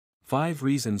5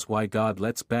 reasons why God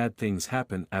lets bad things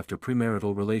happen after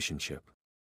premarital relationship.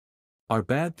 Are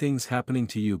bad things happening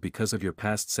to you because of your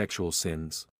past sexual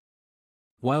sins?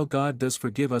 While God does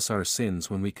forgive us our sins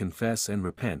when we confess and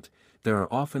repent, there are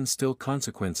often still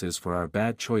consequences for our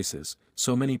bad choices.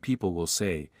 So many people will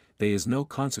say, there is no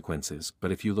consequences, but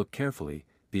if you look carefully,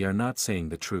 they are not saying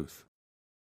the truth.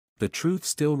 The truth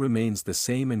still remains the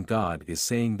same, and God is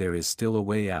saying there is still a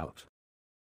way out.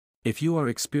 If you are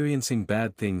experiencing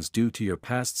bad things due to your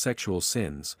past sexual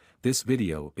sins, this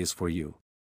video is for you.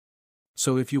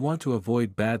 So if you want to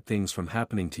avoid bad things from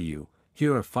happening to you,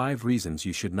 here are 5 reasons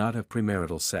you should not have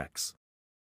premarital sex.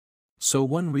 So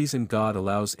one reason God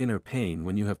allows inner pain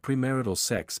when you have premarital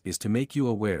sex is to make you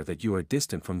aware that you are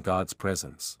distant from God's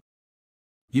presence.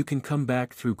 You can come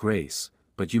back through grace,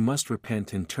 but you must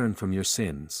repent and turn from your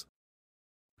sins.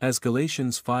 As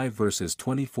Galatians 5 verses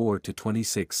 24 to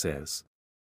 26 says,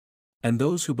 "And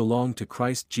those who belong to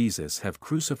Christ Jesus have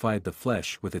crucified the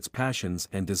flesh with its passions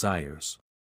and desires.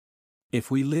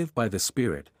 If we live by the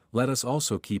Spirit, let us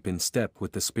also keep in step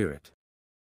with the Spirit.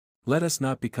 Let us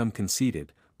not become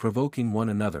conceited, provoking one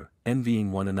another,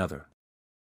 envying one another."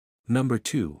 Number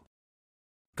 2.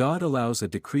 God allows a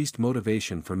decreased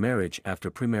motivation for marriage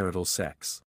after premarital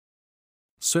sex.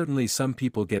 Certainly some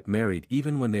people get married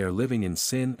even when they are living in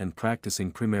sin and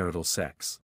practicing premarital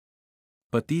sex.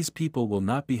 But these people will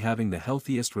not be having the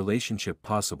healthiest relationship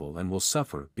possible and will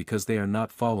suffer because they are not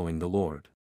following the Lord.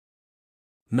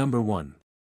 Number 1.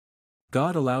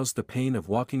 God allows the pain of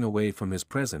walking away from His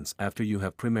presence after you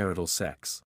have premarital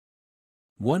sex.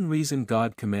 One reason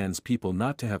God commands people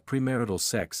not to have premarital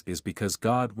sex is because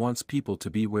God wants people to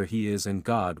be where He is, and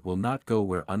God will not go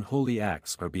where unholy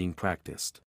acts are being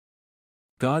practiced.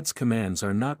 God's commands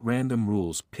are not random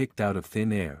rules picked out of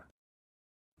thin air.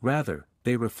 Rather,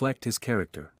 they reflect His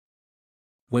character.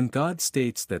 When God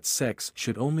states that sex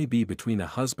should only be between a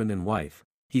husband and wife,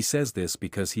 He says this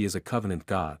because He is a covenant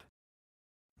God.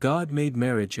 God made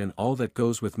marriage and all that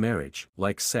goes with marriage,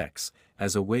 like sex,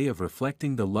 as a way of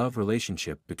reflecting the love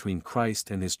relationship between Christ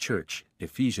and His church,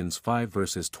 Ephesians 5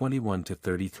 verses 21 to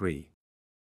 33.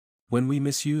 When we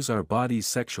misuse our bodies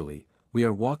sexually, we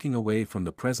are walking away from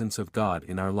the presence of God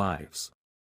in our lives.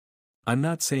 I'm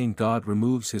not saying God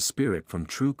removes His Spirit from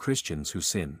true Christians who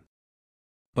sin.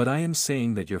 But I am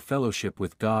saying that your fellowship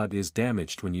with God is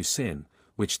damaged when you sin,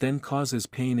 which then causes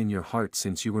pain in your heart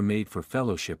since you were made for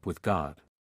fellowship with God.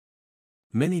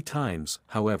 Many times,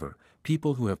 however,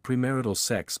 people who have premarital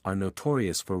sex are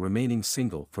notorious for remaining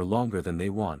single for longer than they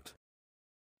want.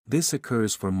 This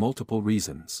occurs for multiple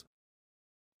reasons.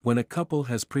 When a couple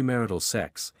has premarital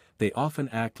sex, they often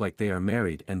act like they are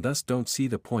married and thus don't see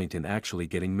the point in actually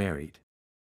getting married.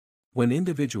 When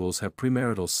individuals have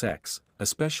premarital sex,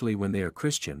 especially when they are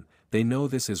Christian, they know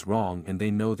this is wrong and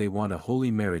they know they want a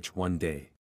holy marriage one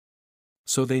day.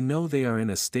 So they know they are in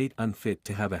a state unfit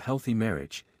to have a healthy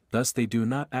marriage. Thus they do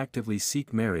not actively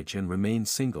seek marriage and remain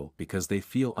single because they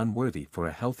feel unworthy for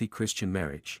a healthy Christian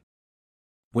marriage.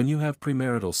 When you have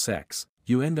premarital sex,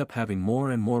 you end up having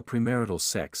more and more premarital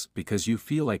sex because you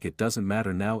feel like it doesn't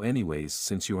matter now anyways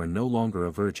since you are no longer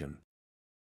a virgin.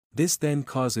 This then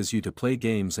causes you to play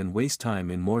games and waste time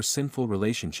in more sinful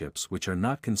relationships which are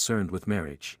not concerned with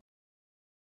marriage.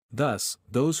 Thus,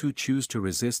 those who choose to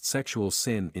resist sexual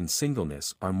sin in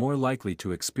singleness are more likely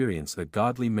to experience a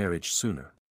godly marriage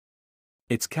sooner.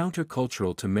 It's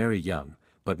countercultural to marry young,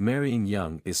 but marrying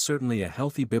young is certainly a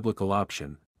healthy biblical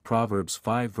option, Proverbs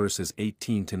 5 verses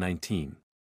 18 to 19.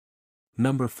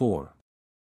 Number 4.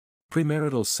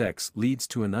 Premarital sex leads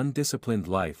to an undisciplined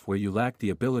life where you lack the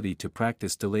ability to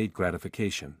practice delayed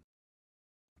gratification.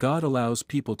 God allows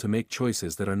people to make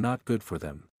choices that are not good for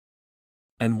them.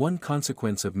 And one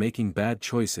consequence of making bad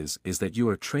choices is that you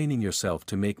are training yourself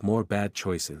to make more bad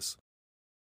choices.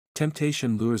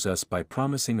 Temptation lures us by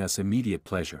promising us immediate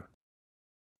pleasure.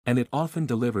 And it often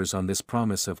delivers on this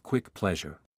promise of quick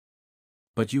pleasure.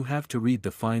 But you have to read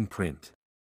the fine print.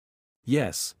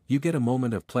 Yes, you get a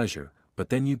moment of pleasure, but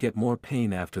then you get more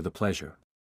pain after the pleasure.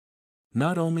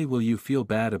 Not only will you feel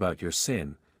bad about your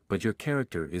sin, but your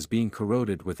character is being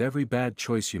corroded with every bad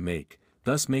choice you make,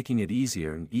 thus making it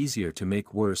easier and easier to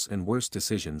make worse and worse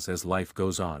decisions as life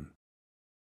goes on.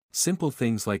 Simple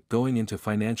things like going into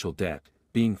financial debt,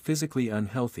 being physically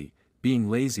unhealthy, being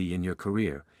lazy in your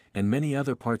career, and many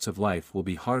other parts of life will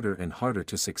be harder and harder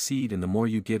to succeed in the more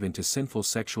you give into sinful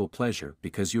sexual pleasure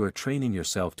because you are training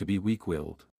yourself to be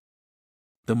weak-willed.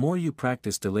 The more you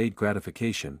practice delayed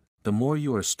gratification, the more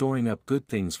you are storing up good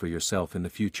things for yourself in the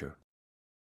future.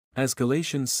 As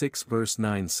Galatians 6 verse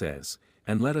 9 says,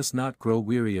 "And let us not grow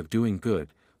weary of doing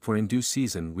good, for in due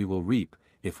season we will reap,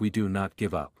 if we do not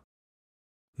give up."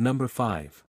 Number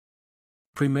 5.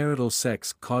 Premarital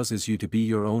sex causes you to be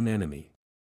your own enemy.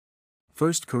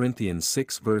 1 Corinthians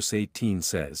 6 verse 18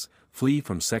 says, "Flee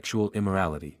from sexual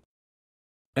immorality."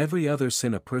 Every other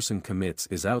sin a person commits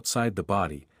is outside the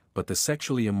body, but the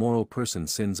sexually immoral person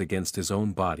sins against his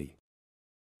own body.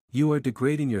 You are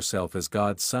degrading yourself as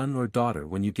God's son or daughter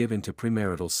when you give into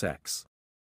premarital sex.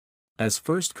 As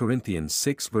 1 Corinthians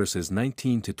 6 verses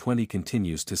 19 to 20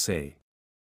 continues to say,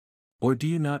 "Or do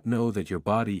you not know that your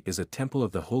body is a temple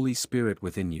of the Holy Spirit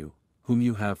within you, whom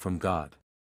you have from God?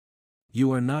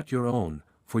 You are not your own,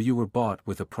 for you were bought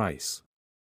with a price.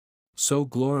 So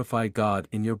glorify God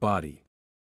in your body."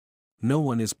 No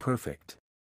one is perfect.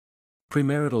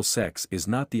 Premarital sex is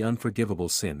not the unforgivable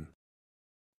sin.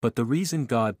 But the reason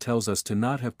God tells us to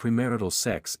not have premarital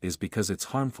sex is because it's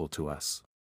harmful to us.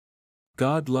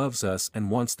 God loves us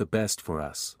and wants the best for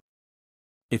us.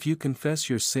 If you confess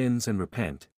your sins and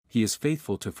repent, He is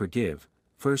faithful to forgive.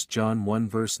 1 John 1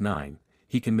 verse 9,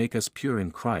 He can make us pure in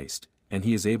Christ, and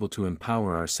He is able to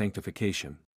empower our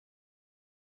sanctification.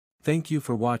 Thank you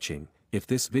for watching. If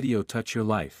this video touched your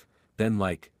life, then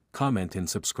like, comment and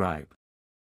subscribe.